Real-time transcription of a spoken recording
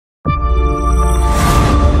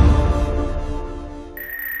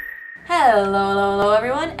Hello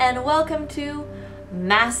everyone, and welcome to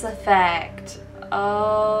Mass Effect.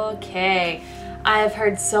 Okay, I've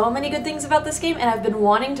heard so many good things about this game, and I've been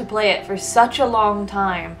wanting to play it for such a long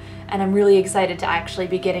time, and I'm really excited to actually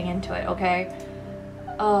be getting into it, okay?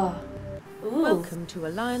 Ooh. Welcome to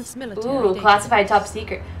Alliance Military. Ooh, classified top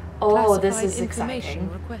secret. Oh, this Classified is exciting.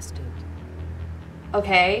 Requested.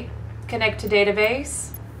 Okay, connect to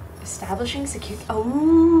database. Establishing secure.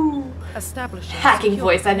 Oh, Establishing hacking secure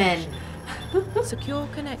voice. connection. I'm in. Secure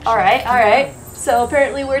connection. All right. So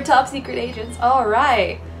apparently we're top secret agents. All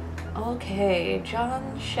right. Okay,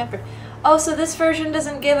 Jane Shepard. Oh, so this version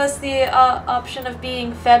doesn't give us the option of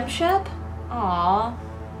being FemShep? Aw,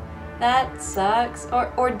 that sucks.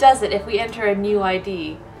 Or does it if we enter a new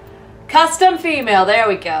ID? Custom female. There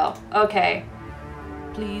we go. Okay.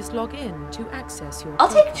 Please log in to access your. I'll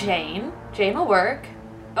take Jane. Jane will work.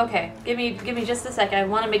 Okay, give me just a second. I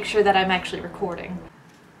want to make sure that I'm actually recording.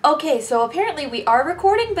 Okay, so apparently we are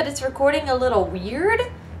recording, but it's recording a little weird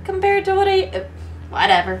compared to what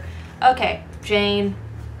whatever. Okay, Jane.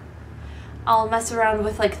 I'll mess around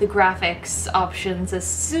with like the graphics options as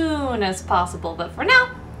soon as possible, but for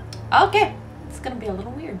now, okay, it's gonna be a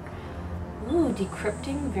little weird. Ooh,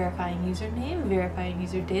 decrypting, verifying username, verifying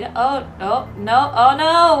user data. Oh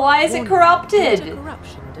no! Why is it corrupted?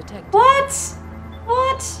 Corruption detected. What?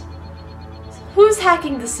 What? Who's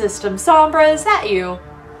hacking the system? Sombra, is that you?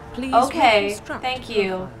 Please okay, thank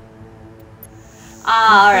you.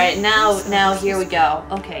 Alright, now here we go.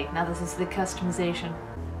 Okay, now this is the customization.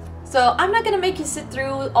 So I'm not gonna make you sit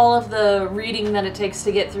through all of the reading that it takes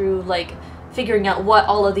to get through, like, figuring out what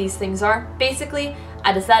all of these things are. Basically,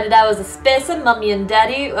 I decided I was a spacer. Mummy and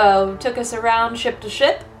Daddy took us around ship to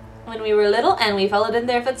ship when we were little, and we followed in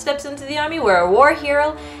their footsteps into the army. We're a war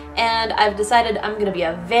hero, and I've decided I'm gonna be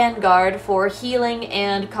a vanguard for healing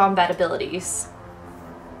and combat abilities.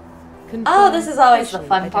 Oh, this is always the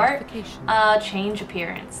fun part. Change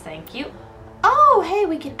appearance, thank you. Oh, hey,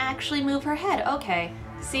 we can actually move her head. Okay,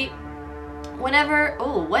 see, whenever,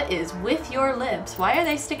 oh, what is with your lips? Why are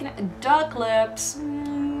they sticking out? Duck lips.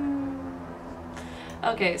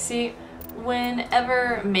 Okay, see,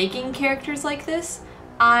 whenever making characters like this,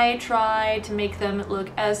 I try to make them look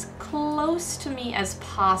as close to me as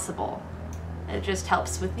possible. It just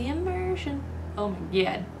helps with the immersion. Oh my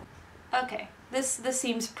god. Okay, this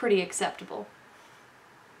seems pretty acceptable.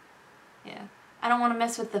 Yeah. I don't want to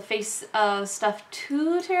mess with the face stuff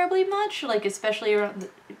too terribly much, like especially around the...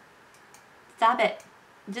 Stop it.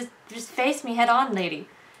 Just face me head on, lady.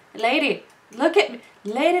 Lady, look at me.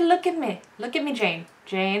 Lady, look at me. Look at me, Jane.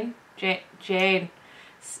 Jane.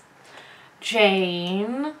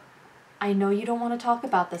 Jane, I know you don't want to talk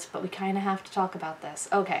about this, but we kind of have to talk about this.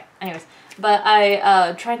 Okay, anyways, but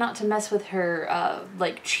I try not to mess with her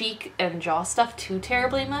like cheek and jaw stuff too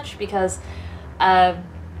terribly much because I've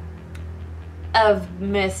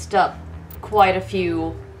messed up quite a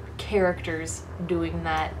few characters doing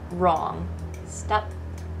that wrong. Stop,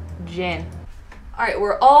 Jen. Alright,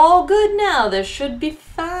 we're all good now. This should be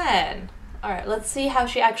fine. Alright, let's see how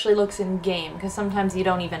she actually looks in game, because sometimes you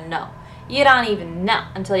don't even know. You don't even know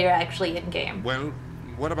until you're actually in game. Well,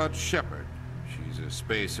 what about Shepard? She's a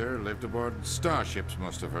spacer, lived aboard starships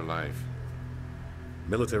most of her life.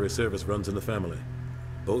 Military service runs in the family.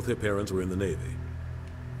 Both her parents were in the Navy.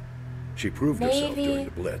 She proved herself during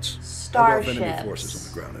the Blitz. Starships. Held off enemy forces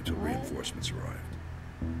on the ground until reinforcements arrived.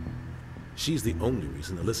 She's the only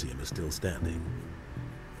reason Elysium is still standing.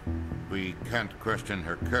 We can't question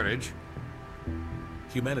her courage.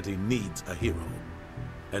 Humanity needs a hero.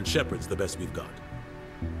 And Shepard's the best we've got.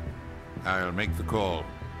 I'll make the call.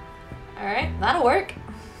 Alright, that'll work.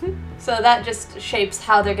 So that just shapes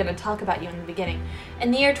how they're going to talk about you in the beginning. In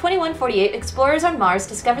the year 2148, explorers on Mars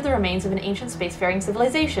discovered the remains of an ancient spacefaring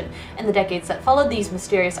civilization. In the decades that followed, these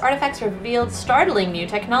mysterious artifacts revealed startling new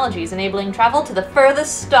technologies, enabling travel to the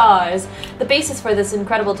furthest stars. The basis for this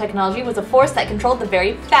incredible technology was a force that controlled the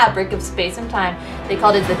very fabric of space and time. They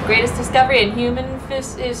called it the greatest discovery in human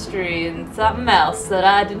history, and something else that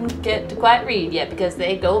I didn't get to quite read yet because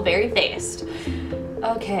they go very fast.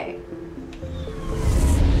 Okay.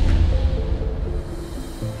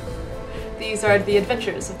 These are the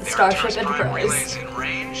adventures of the Starship Enterprise. Relays in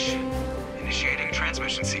range. Initiating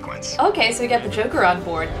transmission sequence. Okay, so we got the Joker on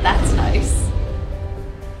board. That's nice.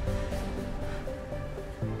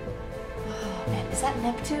 Oh man, is that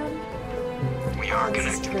Neptune? We are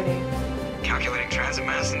this connected. is pretty. Calculating transit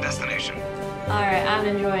mass and destination. Alright, I'm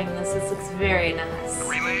enjoying this. This looks very nice.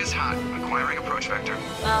 Relay is hot. Acquiring approach vector.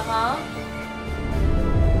 Uh-huh.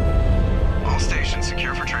 All stations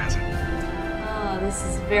secure for transit. Oh, this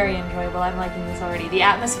is very enjoyable. I'm liking this already. The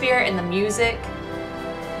atmosphere and the music.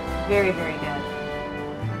 Very, very good.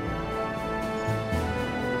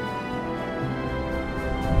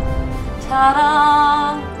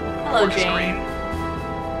 Ta-da! Hello, Order screen. Jane.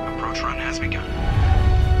 Approach run has begun.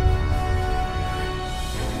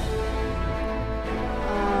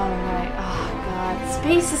 Alright, oh god.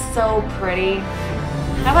 Space is so pretty.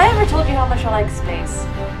 Have I ever told you how much I like space?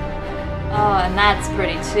 Oh, and that's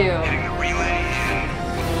pretty too. Hitting the relay in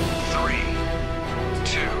 3,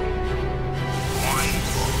 2,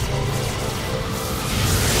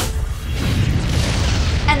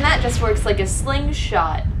 1. And that just works like a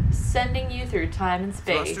slingshot, sending you through time and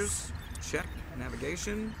space. Thrusters, check.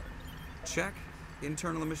 Navigation, check.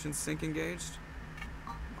 Internal emissions sync engaged.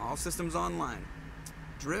 All systems online.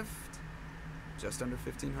 Drift, just under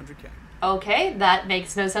 1,500K. Okay, that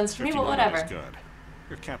makes no sense to me, but whatever. Is good.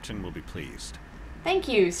 Your captain will be pleased. Thank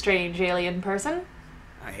you, strange alien person.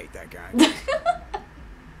 I hate that guy.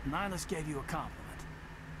 Nihilus gave you a compliment,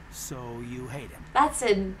 so you hate him. That's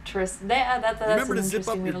interesting. That's Remember an to zip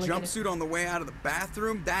up interesting way your to look at it. jumpsuit on the way out of the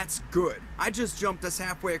bathroom? That's good. I just jumped us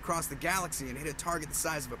halfway across the galaxy and hit a target the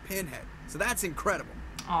size of a pinhead, so that's incredible.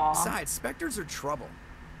 Aww. Besides, Spectres are trouble.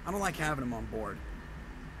 I don't like having them on board.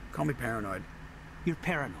 Call me paranoid. You're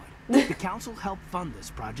paranoid. The council helped fund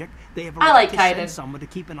this project. They have a I right like to Kaiden. send someone to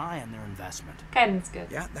keep an eye on their investment. Kaiden's good.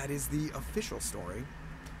 Yeah, that is the official story.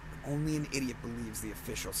 But only an idiot believes the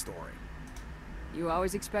official story. You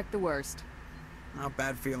always expect the worst. Now,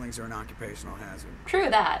 bad feelings are an occupational hazard. True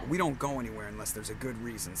that. We don't go anywhere unless there's a good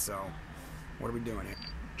reason, so what are we doing here?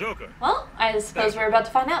 Joker. Well, I suppose we're about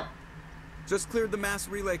to find out. Just cleared the mass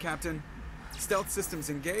relay, Captain. Stealth systems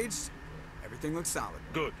engaged. Everything looks solid.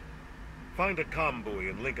 Good. Find a comm buoy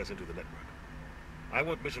and link us into the network. I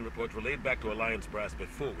want mission reports relayed back to Alliance brass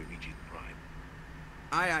before we reach Eden Prime.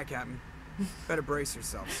 Aye, aye, Captain. Better brace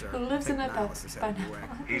yourself, sir. Who lives in a Take box Nihilus is by headed your now?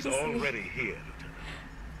 way. He's already here, Lieutenant.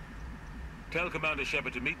 Tell Commander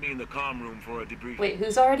Shepard to meet me in the comm room for a debriefing. Wait,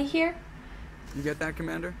 who's already here? You get that,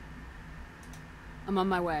 Commander? I'm on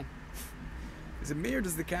my way. Is it me or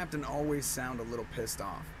does the Captain always sound a little pissed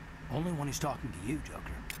off? Only when he's talking to you, Joker.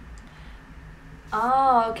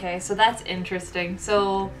 Oh, okay, so that's interesting.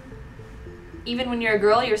 So, even when you're a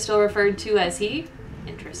girl, you're still referred to as he?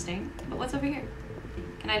 Interesting. But what's over here?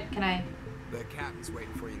 Can I? The Captain's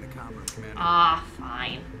waiting for you in the comm room, Commander. Ah,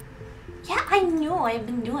 fine. Yeah, I know, I've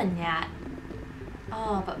been doing that.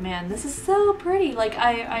 Oh, but man, this is so pretty. Like,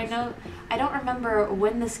 I know, I don't remember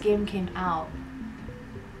when this game came out.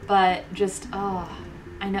 But just, oh,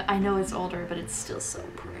 I know it's older, but it's still so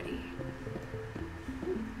pretty.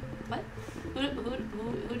 What? Who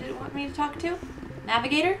did it want me to talk to?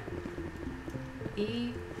 Navigator?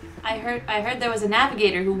 I heard there was a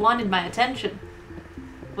navigator who wanted my attention.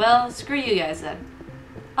 Well, screw you guys then.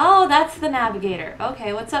 Oh, that's the navigator.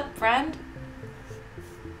 Okay, what's up, friend?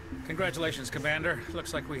 Congratulations, Commander.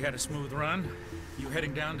 Looks like we had a smooth run. You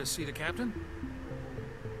heading down to see the captain?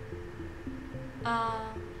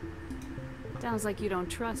 Sounds like you don't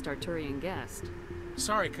trust our Turian guest.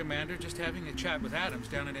 Sorry, Commander. Just having a chat with Adams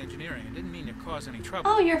down at engineering. I didn't mean to cause any trouble.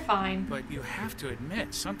 Oh, you're fine. But you have to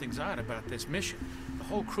admit, something's odd about this mission. The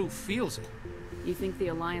whole crew feels it. You think the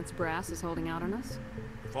Alliance brass is holding out on us?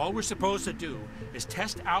 If all we're supposed to do is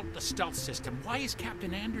test out the stealth system, why is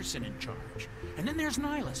Captain Anderson in charge? And then there's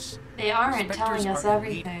Nihilus. They aren't telling us are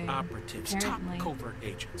everything. elite operatives, Apparently. top covert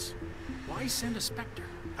agents. Why send a Spectre,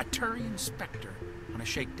 a Turian Spectre, on a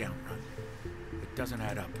shakedown run? It doesn't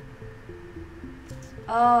add up.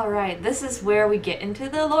 Alright, this is where we get into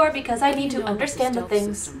the lore because I need to understand the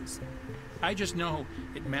things. Systems? I just know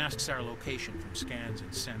it masks our location from scans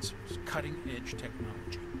and sensors. Cutting-edge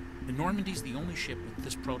technology. The Normandy's the only ship with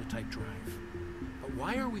this prototype drive. But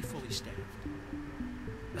why are we fully staffed?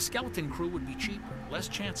 A skeleton crew would be cheaper, less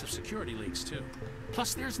chance of security leaks too.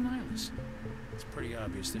 Plus there's Nihilus. It's pretty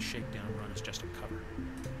obvious this shakedown run is just a cover.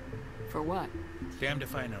 For what? Damned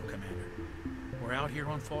if I know, Commander. We're out here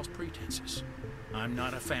on false pretenses. I'm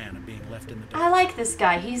not a fan of being left in the dark. I like this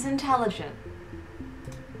guy. He's intelligent.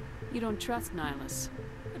 You don't trust Nihilus.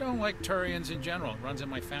 I don't like Turians in general. It runs in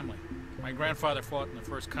my family. My grandfather fought in the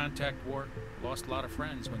First Contact War. Lost a lot of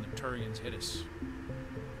friends when the Turians hit us.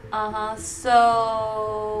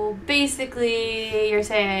 So basically you're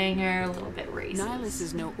saying you're a little bit racist. Nihilus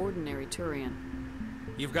is no ordinary Turian.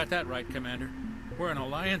 You've got that right, Commander. We're an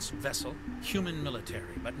Alliance vessel, human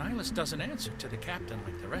military, but Nihilus doesn't answer to the captain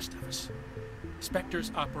like the rest of us.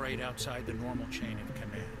 Spectres operate outside the normal chain of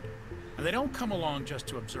command. And they don't come along just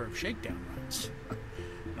to observe shakedown runs.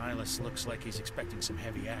 Nihilus looks like he's expecting some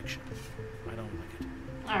heavy action. I don't like it.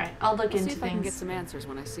 Alright, I'll look I'll into see if I can get things. some answers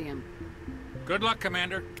when I see him. Good luck,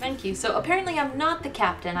 Commander. Thank you. So apparently I'm not the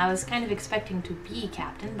captain. I was kind of expecting to be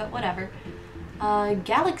captain, but whatever.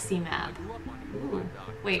 Galaxy map. Ooh.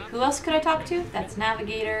 Wait, who else could I talk to? That's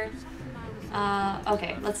navigator.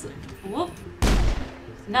 Okay, let's... Whoop.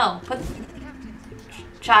 No, put...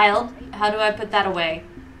 Child, how do I put that away?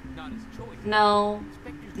 No.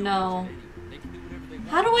 No.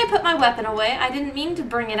 How do I put my weapon away? I didn't mean to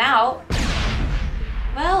bring it out.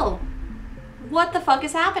 Well, what the fuck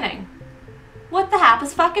is happening? What the hap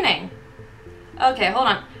is fucking-ing? Okay, hold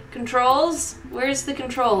on. Controls? Where's the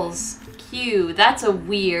controls? Q. That's a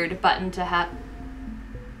weird button to have.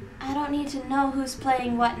 I don't need to know who's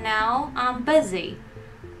playing what now. I'm busy.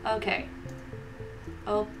 Okay.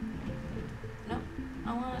 Oh. No.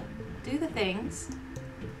 I want to do the things.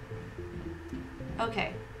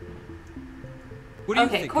 Okay. What do you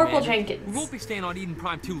okay, think, Corporal Commander? Jenkins. We won't be staying on Eden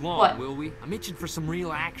Prime too long, What? will we? I'm itching for some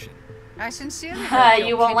real action. I sincerely hope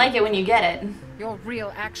You won't like it when you get it. Your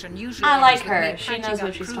real action usually I like ends with her. me She punching knows what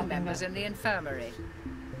up she's crew talking members about. in the infirmary.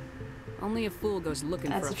 Only a fool goes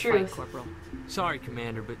looking That's for a the truth. fight, Corporal. Sorry,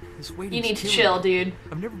 Commander, but this waiting's You need to killing chill, me. dude.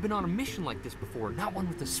 I've never been on a mission like this before, not one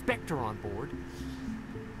with a Spectre on board.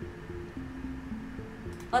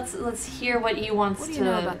 Let's hear what you wants What do you to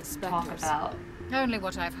know about the talk Spectres? about. Only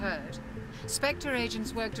what I've heard. Spectre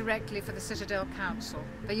agents work directly for the Citadel Council.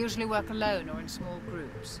 They usually work alone or in small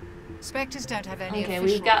groups. Spectres don't have any Okay,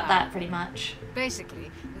 official we've got power. that pretty much. Basically,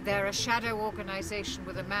 they're a shadow organization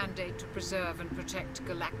with a mandate to preserve and protect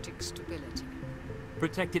galactic stability.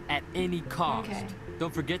 Protect it at any cost. Okay.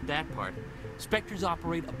 Don't forget that part. Spectres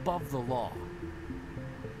operate above the law.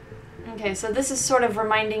 Okay, so this is sort of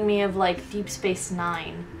reminding me of like Deep Space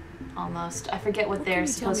Nine, almost. I forget what they're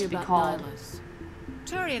supposed to be called.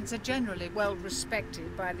 Turians are generally well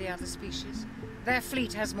respected by the other species. Their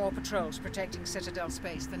fleet has more patrols protecting Citadel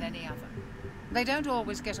space than any other. They don't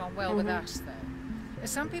always get on well with us, though.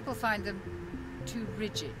 Some people find them too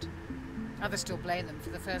rigid. Others still blame them for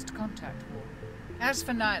the First Contact War. As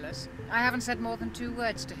for Nihilus, I haven't said more than 2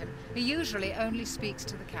 words to him. He usually only speaks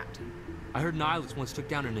to the captain. I heard Nihilus once took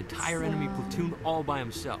down an entire enemy platoon all by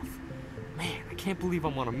himself. Man, I can't believe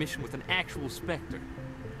I'm on a mission with an actual Spectre.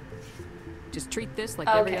 Just treat this like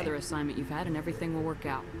every other assignment you've had and everything will work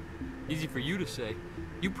out. Easy for you to say.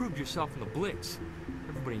 You proved yourself in the Blitz.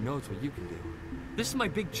 Everybody knows what you can do. This is my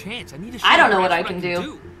big chance. I need to show I don't know you what I can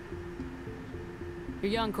do.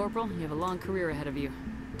 You're young, Corporal. You have a long career ahead of you.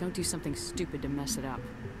 Don't do something stupid to mess it up.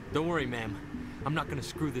 Don't worry, ma'am. I'm not gonna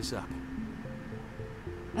screw this up.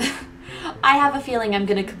 I have a feeling I'm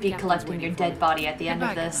gonna be collecting your dead body at the end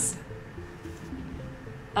of this.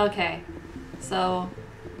 Okay, so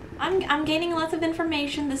I'm gaining lots of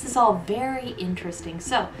information. This is all very interesting.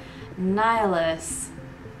 So, Nihilus,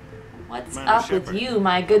 what's Commander up Shepard, with you,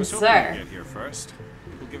 my I good was hoping sir? you'd get here first.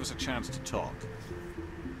 It'll give us a chance to talk.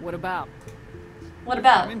 What about? What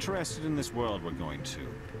about? I'm interested in this world we're going to.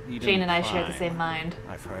 Eden Jane and I share the Prime. same mind.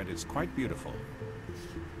 I've heard it's quite beautiful.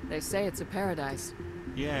 They say it's a paradise.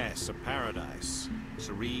 Yes, a paradise.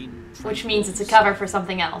 Serene, Which means it's a tranquil. cover for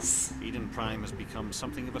something else. Eden Prime has become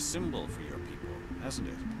something of a symbol for your people, hasn't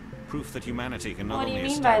it? Proof that humanity can not What do you only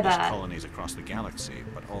mean by establish that? colonies across the galaxy,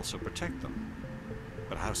 but also protect them.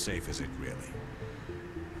 But how safe is it, really?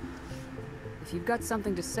 If you've got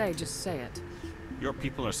something to say, just say it. Your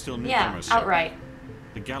people are still Yeah, newcomers. Shepard. outright.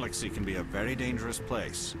 The galaxy can be a very dangerous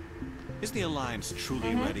place. Is the Alliance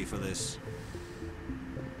truly ready for this?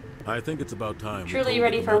 I think it's about time. we Truly told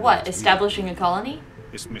ready the for Commander what? it's Establishing a colony?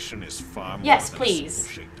 This mission is far more Yes, than please. a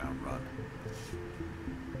simple shakedown run.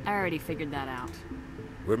 I already figured that out.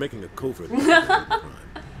 We're making a covert mission with Eden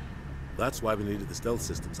Prime. That's why we needed the stealth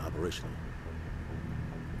systems operational.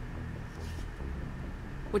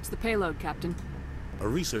 What's the payload, Captain? A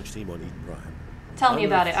research team on Eden Prime. Tell me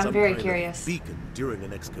about unearthed it. I'm some very kind of curious. beacon during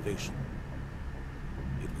an excavation.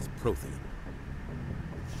 It was Prothean.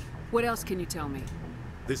 What else can you tell me?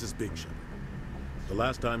 This is big, Shepard. The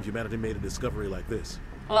last time humanity made a discovery like this,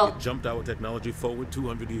 Well- it jumped our technology forward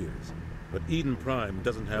 200 years. But Eden Prime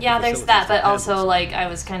doesn't have Yeah, the there's facilities that, to but handle also, such. like, I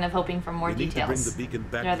was kind of hoping for more We need to bring details. the beacon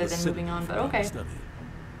back rather to the than city moving on, for but further okay. study.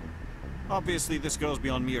 Obviously, this goes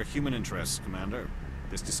beyond mere human interests, Commander.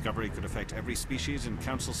 This discovery could affect every species in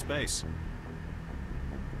Council space.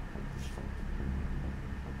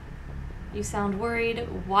 You sound worried.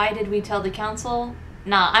 Why did we tell the council?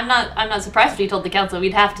 Nah, I'm not surprised if we told the council.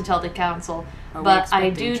 We'd have to tell the council. Are we But I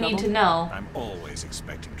expecting do trouble? need to know. I'm always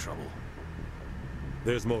expecting trouble.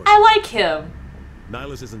 There's more. I like him.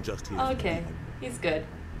 Nihilus isn't just here. for the Okay, beacon. he's good.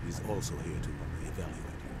 He's also here to evaluate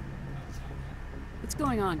you. What's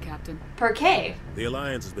going on, Captain? Per K. The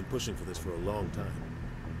Alliance has been pushing for this for a long time.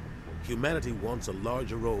 humanity wants a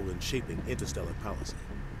larger role in shaping interstellar policy.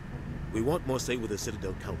 We want more say with the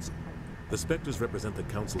Citadel Council. The Spectres represent the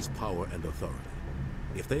Council's power and authority.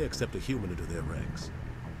 If they accept a human into their ranks,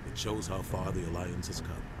 it shows how far the Alliance has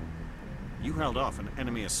come. You held off an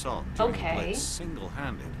enemy assault during the Blitz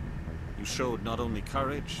single-handed. You showed not only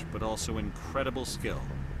courage, but also incredible skill.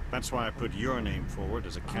 That's why I put your name forward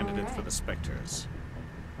as a candidate for the Spectres.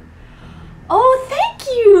 Oh, thank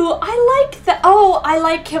you! I like that. Oh, I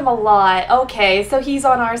like him a lot. Okay, so he's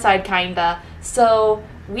on our side, kinda. So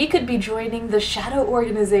we could be joining the Shadow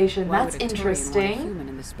Organization. Why That's would a Turian interesting. want a human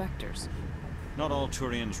in the Spectres? Not all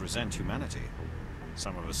Turians resent humanity.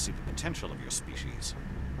 Some of us see the potential of your species.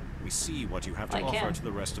 We see what you have to offer to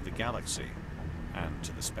the rest of the galaxy, and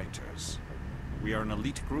to the Spectres. We are an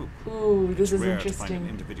elite group. Ooh, this it's is rare interesting. to find an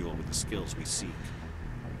individual with the skills we seek.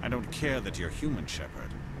 I don't care that you're human,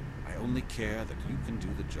 Shepard. I only care that you can do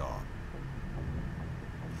the job.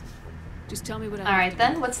 Just tell me what I Alright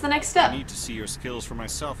then, what's the next step? I need to see your skills for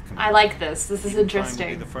myself, Commander. I like this. This is Will interesting.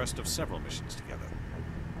 be the first of several missions together.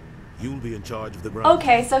 You'll be in charge of the ground.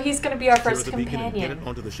 Okay, so he's gonna be our Secure first the beacon and companion. get it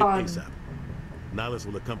onto the ship ASAP. Nihilus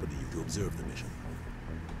will accompany you to observe the mission.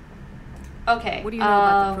 Okay. What do you know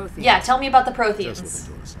about the Protheans? Yeah, tell me about the Just what they Protheans.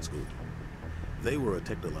 taught us in school. They were a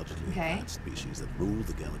technologically advanced species that ruled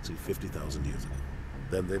the galaxy 50,000 years ago.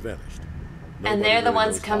 Then they vanished. And Nobody they're the really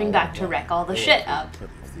ones knows coming how back or to why. wreck all the There shit are up.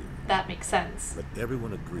 plenty of theories. That makes sense. But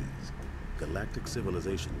everyone agrees, galactic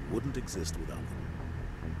civilization wouldn't exist without them.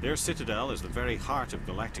 Their citadel is the very heart of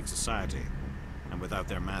galactic society, and without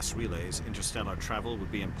their mass relays, interstellar travel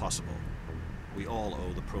would be impossible. We all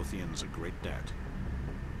owe the Protheans a great debt.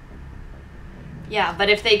 Yeah, but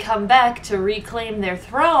if they come back to reclaim their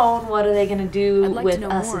throne, what are they going to do I'd like with to know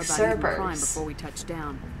us more about Eden Prime usurpers? before we touch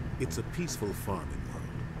down. It's a peaceful farming world,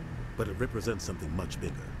 but it represents something much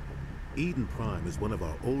bigger. Eden Prime is one of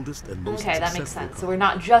our oldest and most Okay, that makes successful sense. So we're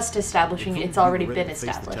not just establishing it, it's already been to face the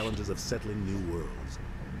established. challenges of settling new worlds,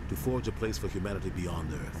 to forge a place for humanity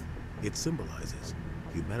beyond Earth. It symbolizes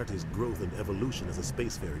humanity's growth and evolution as a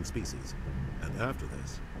spacefaring species. And after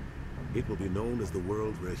this, it will be known as the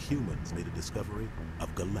world where humans made a discovery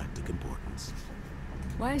of galactic importance.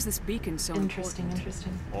 Why is this beacon so important?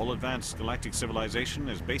 Interesting. All advanced galactic civilization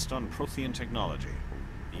is based on Prothean technology,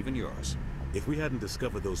 even yours. If we hadn't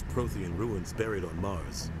discovered those Prothean ruins buried on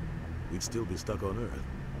Mars, we'd still be stuck on Earth.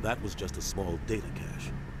 That was just a small data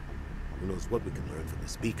cache. Who knows what we can learn from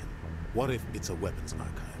this beacon? What if it's a weapons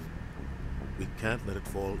archive? We can't let it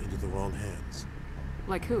fall into the wrong hands.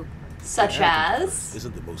 Like who? Such as?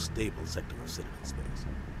 Isn't the most stable sector of Citadel space.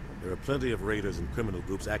 There are plenty of raiders and criminal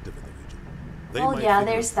groups active in the region. They Oh might yeah,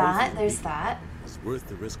 figure there's a that, Prothean there's beacon that. is worth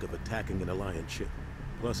the risk of attacking an Alliance ship.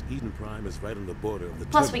 Plus, Eden Prime is right on the border of the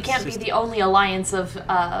Plus, we Traitorous can't be system. the only alliance of,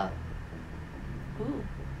 Ooh.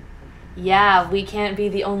 Yeah, we can't be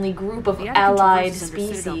the only group of The allied Atkin traverses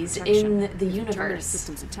under Citadel species protection. in the If the Terminus universe.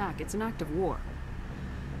 systems attack, it's an act of war.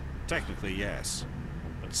 Technically, yes.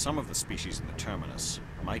 But some of the species in the Terminus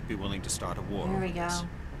might be willing to start a war. There we over go. this.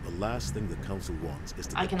 The last thing the Council wants is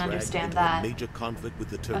to I get can dragged understand into that. a major conflict with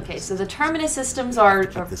the Terminus. Okay, so the Terminus systems are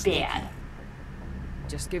bad.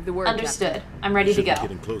 Just give the word, Understood. Captain. I'm ready to Should be go.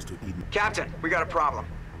 getting close to Eden. Captain, we got a problem.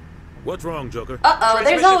 What's wrong, Joker? Uh-oh,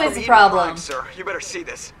 there's Transmission always from a Eden problem. Prime, sir. You better see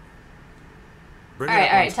this. Bring it up Alright,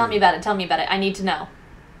 on alright, tell me screen. about it, tell me about it. I need to know.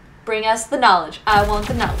 Bring us the knowledge. I want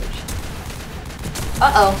the knowledge.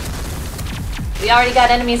 Uh-oh. We already got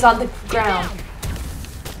enemies on the ground.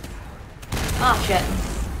 Oh, shit.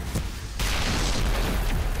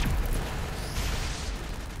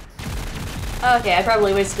 Okay, I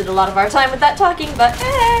probably wasted a lot of our time with that talking, but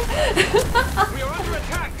We are under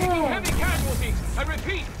attack, taking heavy casualties. I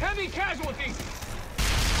repeat, heavy casualties.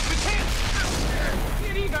 We can't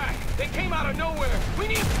get evac. They came out of nowhere. We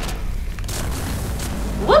need.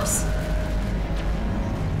 Whoops!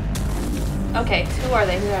 Okay, who are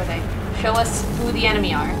they? Who are they? Show us who the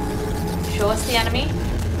enemy are. Show us the enemy.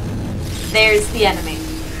 There's the enemy.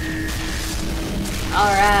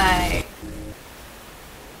 Alright.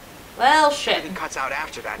 Well, shit. Everything cuts out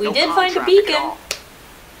after that. We No did comm find a traffic at beacon. all.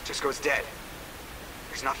 Just goes dead.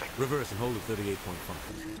 There's nothing. Reverse and hold at 38.5.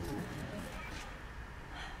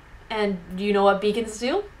 And do you know what beacons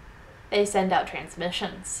do? They send out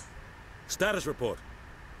transmissions. Status report.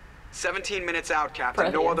 17 minutes out,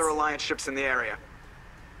 Captain. No Protheans. other Alliance ships in the area.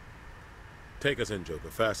 Take us in, Joker,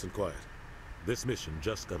 fast and quiet. This mission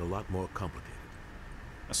just got a lot more complicated.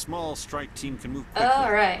 A small strike team can move quickly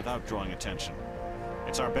Alright. without drawing attention.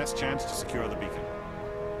 It's our best chance to secure the beacon.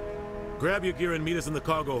 Grab your gear and meet us in the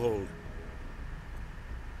cargo hold.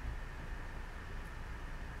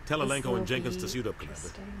 Tell This Alenko will and Jenkins be to suit up, Commander.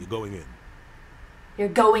 interesting. You're going in. You're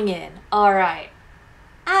going in. Alright.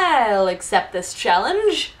 I'll accept this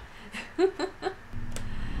challenge.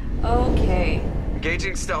 Okay.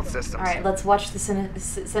 Engaging stealth systems. Alright, let's watch the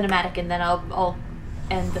cinematic and then I'll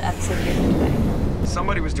end the episode here today.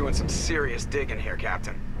 Somebody was doing some serious digging here,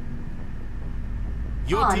 Captain.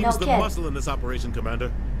 Your team's the muscle in this operation,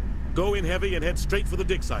 Commander. Go in heavy and head straight for the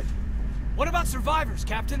dig site. What about survivors,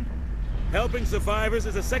 Captain? Helping survivors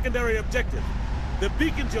is a secondary objective. The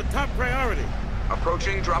beacon's your top priority.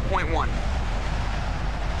 Approaching drop point 1. Alright,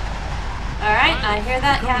 I hear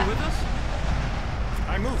that, Cap. With us?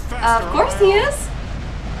 I move faster. Of course he is.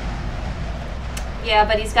 Yeah,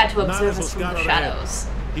 but he's got to observe us from the shadows.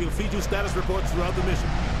 He'll feed you status reports throughout the mission.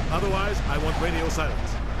 Otherwise, I want radio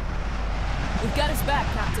silence. We've got his back,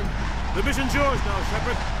 Captain. The mission's yours now,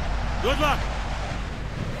 Shepard. Good luck.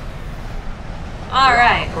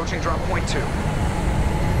 Alright. Approaching drop point 2.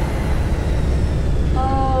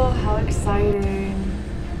 Oh, how exciting.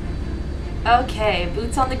 Okay,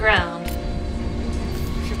 boots on the ground.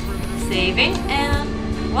 Saving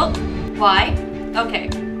and... well, why? Okay.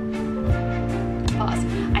 Pause.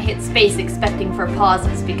 I hit space expecting for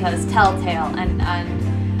pauses because Telltale and I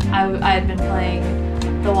had been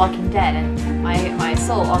playing The Walking Dead and my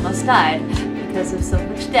soul almost died because of so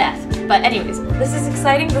much death. But anyways, this is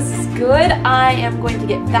exciting, this is good. I am going to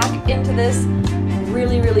get back into this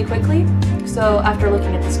really, really quickly. So after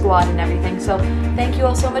looking at the squad and everything. So thank you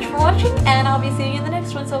all so much for watching and I'll be seeing you in the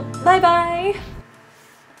next one. So bye bye!